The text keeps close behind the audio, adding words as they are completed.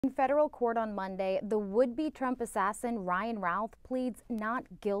In federal court on Monday, the would-be Trump assassin Ryan Routh pleads not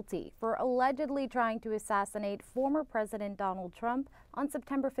guilty for allegedly trying to assassinate former President Donald Trump on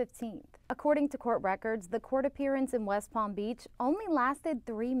September 15th. According to court records, the court appearance in West Palm Beach only lasted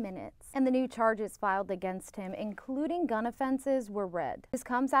 3 minutes, and the new charges filed against him, including gun offenses, were read. This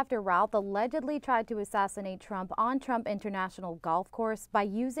comes after Routh allegedly tried to assassinate Trump on Trump International Golf Course by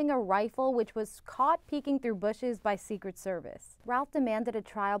using a rifle which was caught peeking through bushes by Secret Service. Routh demanded a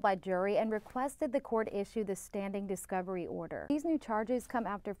trial by jury and requested the court issue the standing discovery order. These new charges come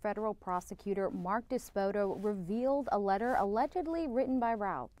after federal prosecutor Mark Despoto revealed a letter allegedly written by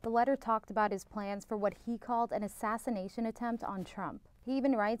Routh. The letter talked about his plans for what he called an assassination attempt on Trump. He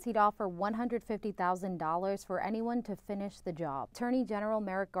even writes he'd offer $150,000 for anyone to finish the job. Attorney General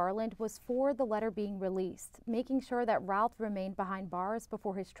Merrick Garland was for the letter being released, making sure that Routh remained behind bars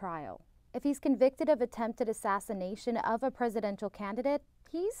before his trial. If he's convicted of attempted assassination of a presidential candidate,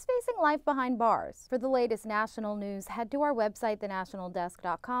 he's facing life behind bars. For the latest national news, head to our website,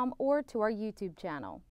 thenationaldesk.com, or to our YouTube channel.